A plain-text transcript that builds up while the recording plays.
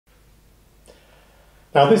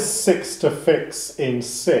Now this 6 to fix in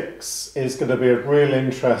 6 is going to be of real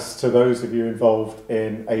interest to those of you involved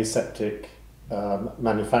in aseptic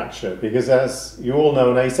manufacture, because as you all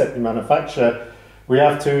know, in aseptic manufacture we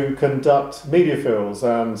have to conduct media fills,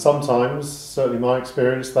 and sometimes, certainly my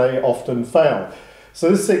experience, they often fail. So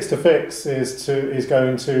this 6 to fix is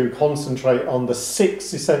going to concentrate on the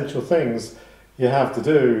 6 essential things you have to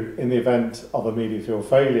do in the event of a media fill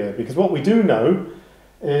failure, because what we do know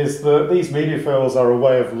is that these media fills are a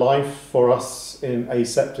way of life for us in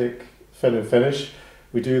aseptic fill and finish.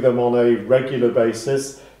 We do them on a regular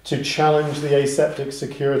basis to challenge the aseptic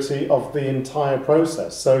security of the entire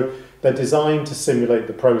process. So they're designed to simulate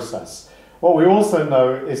the process. What we also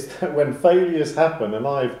know is that when failures happen, and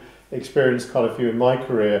I've experienced quite a few in my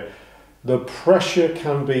career, the pressure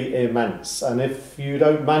can be immense. And if you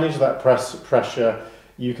don't manage that pressure,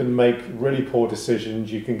 you can make really poor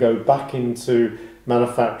decisions. You can go back into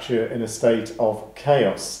manufacture in a state of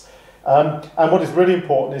chaos. And what is really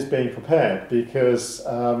important is being prepared, because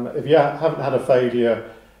if you haven't had a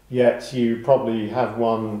failure yet, you probably have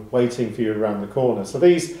one waiting for you around the corner. So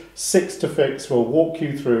these 6 to fix will walk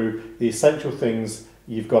you through the essential things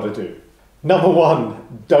you've got to do. Number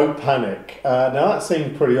 1, don't panic. Now that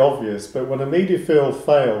seemed pretty obvious, but when a media fill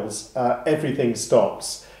fails, everything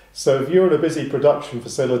stops. So if you're in a busy production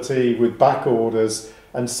facility with back orders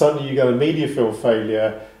and suddenly you get a media fill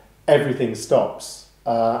failure, everything stops.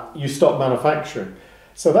 You stop manufacturing.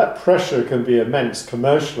 So that pressure can be immense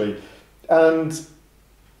commercially. And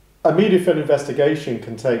a media fill investigation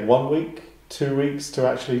can take 1 week, 2 weeks to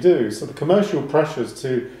actually do. So the commercial pressures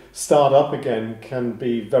to start up again can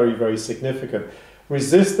be very, very significant.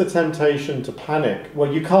 Resist the temptation to panic.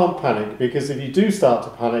 Well, you can't panic, because if you do start to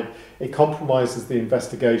panic, it compromises the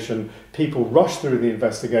investigation. People rush through the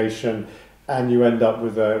investigation and you end up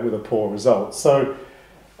with a poor result. So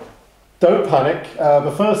don't panic.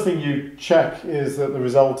 The first thing you check is that the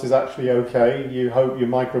result is actually okay. You hope your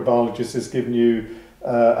microbiologist has given you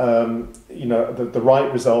the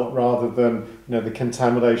right result, rather than the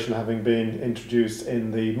contamination having been introduced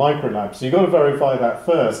in the microlab. So you've got to verify that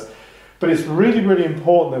first. But it's really, really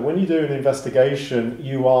important that when you do an investigation,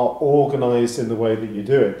 you are organised in the way that you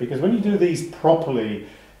do it, because when you do these properly,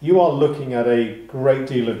 you are looking at a great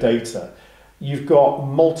deal of data. You've got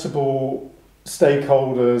multiple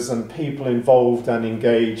stakeholders and people involved and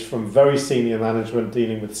engaged, from very senior management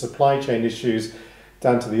dealing with supply chain issues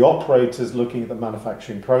down to the operators looking at the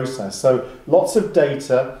manufacturing process. So lots of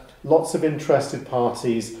data, lots of interested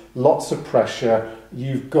parties, lots of pressure.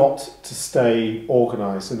 You've got to stay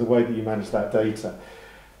organised in the way that you manage that data.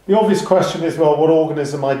 The obvious question is, well, what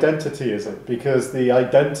organism identity is it? Because the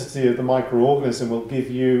identity of the microorganism will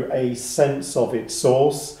give you a sense of its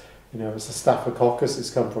source. If it's a staphylococcus, it's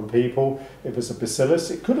come from people. If it's a bacillus,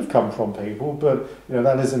 it could have come from people, but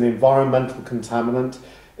that is an environmental contaminant.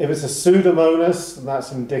 If it's a Pseudomonas, then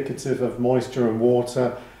that's indicative of moisture and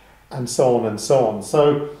water, and so on and so on.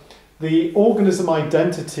 So the organism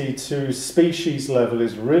identity to species level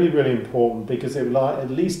is really, really important, because it will at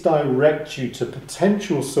least direct you to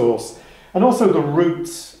potential source and also the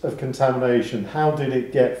route of contamination. How did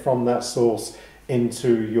it get from that source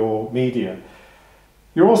into your media?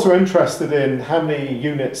 You're also interested in how many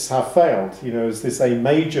units have failed. Is this a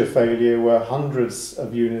major failure where hundreds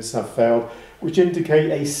of units have failed, which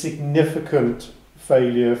indicate a significant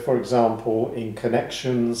failure, for example, in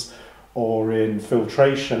connections or in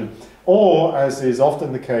filtration? Or, as is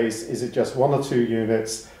often the case, is it just 1 or 2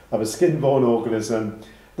 units of a skin-borne organism?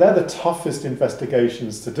 They're the toughest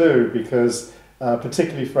investigations to do, because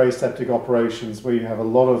particularly for aseptic operations, where you have a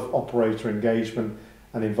lot of operator engagement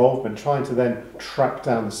and involvement, trying to then track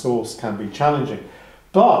down the source can be challenging.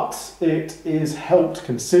 But it is helped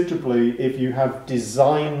considerably if you have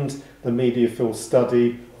designed the media fill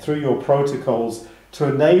study through your protocols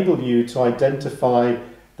to enable you to identify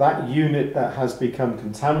that unit that has become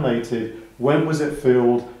contaminated. When was it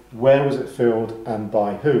filled, where was it filled, and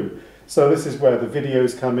by who? So this is where the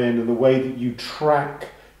videos come in, and the way that you track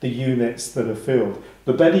the units that are filled.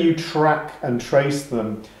 The better you track and trace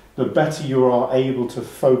them, the better you are able to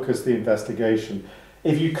focus the investigation.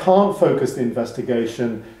 If you can't focus the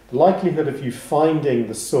investigation, the likelihood of you finding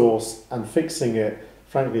the source and fixing it,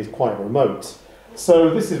 frankly, is quite remote.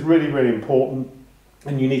 So this is really, really important,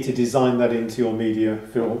 and you need to design that into your media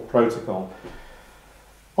fill protocol.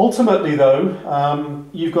 Ultimately though,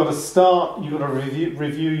 you've got to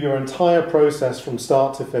review your entire process from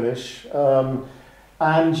start to finish,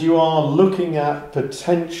 and you are looking at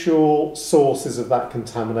potential sources of that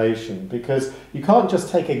contamination, because you can't just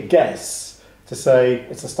take a guess to say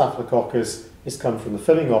it's a staphylococcus, it's come from the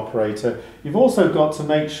filling operator. You've also got to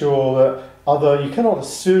make sure that you cannot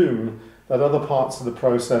assume that other parts of the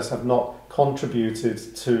process have not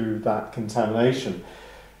contributed to that contamination.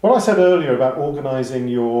 What I said earlier about organising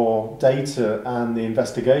your data and the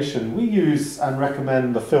investigation, we use and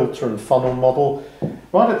recommend the filter and funnel model.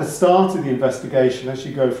 Right at the start of the investigation, as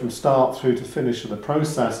you go from start through to finish of the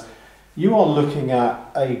process, you are looking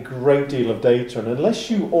at a great deal of data, and unless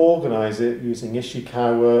you organise it using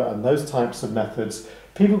Ishikawa and those types of methods,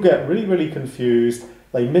 people get really, really confused.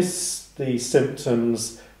 They miss the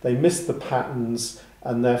symptoms, they miss the patterns,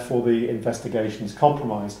 and therefore the investigation is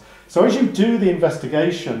compromised. So as you do the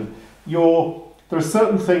investigation, there are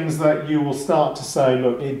certain things that you will start to say,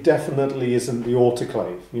 look, it definitely isn't the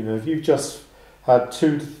autoclave. You know, if you've just had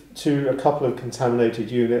a couple of contaminated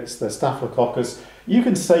units, they're Staphylococcus, you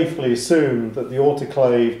can safely assume that the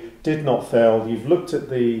autoclave did not fail. You've looked at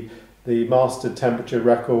the mastered temperature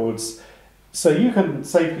records, so you can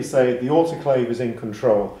safely say the autoclave is in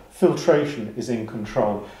control, filtration is in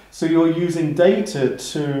control. So you're using data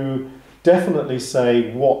to definitely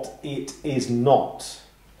say what it is not.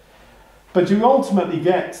 But you ultimately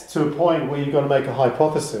get to a point where you've got to make a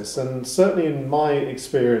hypothesis, and certainly in my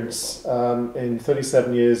experience in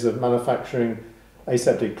 37 years of manufacturing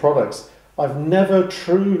aseptic products, I've never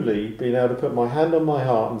truly been able to put my hand on my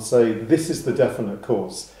heart and say this is the definite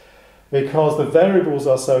cause. Because the variables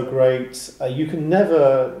are so great, you can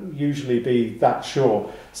never usually be that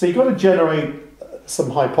sure. So you've got to generate some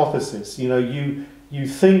hypothesis. You know, you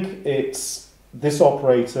think it's this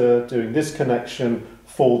operator doing this connection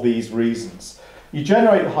for these reasons. You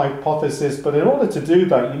generate the hypothesis, but in order to do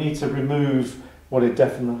that, you need to remove what it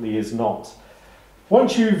definitely is not.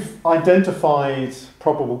 Once you've identified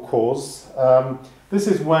probable cause, this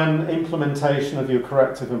is when implementation of your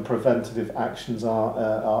corrective and preventative actions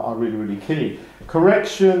are really, really key.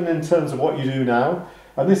 Correction in terms of what you do now,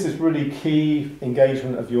 and this is really key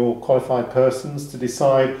engagement of your qualified persons to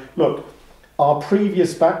decide, look, are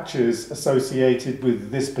previous batches associated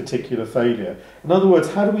with this particular failure? In other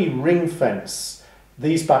words, how do we ring fence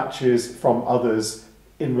these batches from others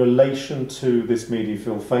in relation to this media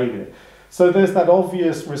fill failure? So there's that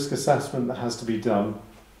obvious risk assessment that has to be done.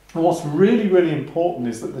 And what's really, really important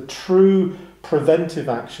is that the true preventive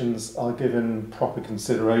actions are given proper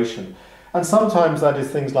consideration. And sometimes that is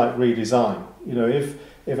things like redesign. You know, if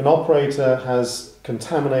an operator has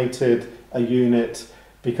contaminated a unit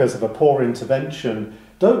because of a poor intervention,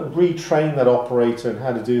 don't retrain that operator in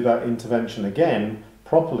how to do that intervention again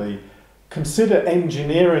properly. Consider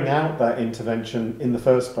engineering out that intervention in the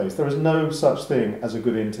first place. There is no such thing as a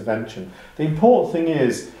good intervention. The important thing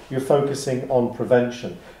is you're focusing on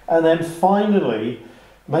prevention. And then finally,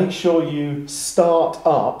 make sure you start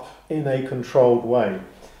up in a controlled way.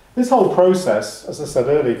 This whole process, as I said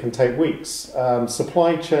earlier, can take weeks.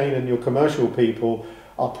 Supply chain and your commercial people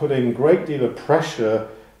are putting a great deal of pressure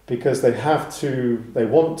because they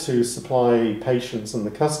want to supply patients and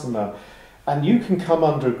the customer. And you can come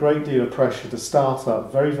under a great deal of pressure to start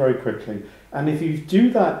up very, very quickly. And if you do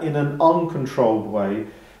that in an uncontrolled way,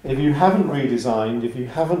 if you haven't redesigned, if you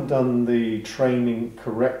haven't done the training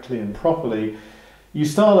correctly and properly, you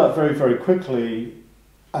start up very, very quickly,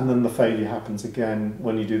 and then the failure happens again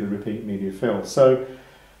when you do the repeat media fill. So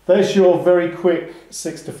there's your very quick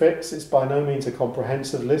 6 to fix. It's by no means a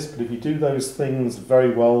comprehensive list, but if you do those things very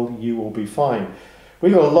well, you will be fine.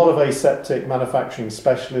 We've got a lot of aseptic manufacturing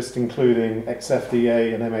specialists, including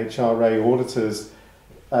ex-FDA and MHRA auditors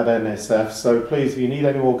at NSF. So please, if you need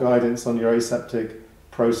any more guidance on your aseptic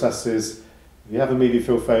processes, if you have a media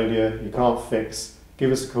fill failure you can't fix,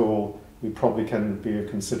 give us a call. We probably can be of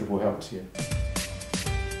considerable help to you.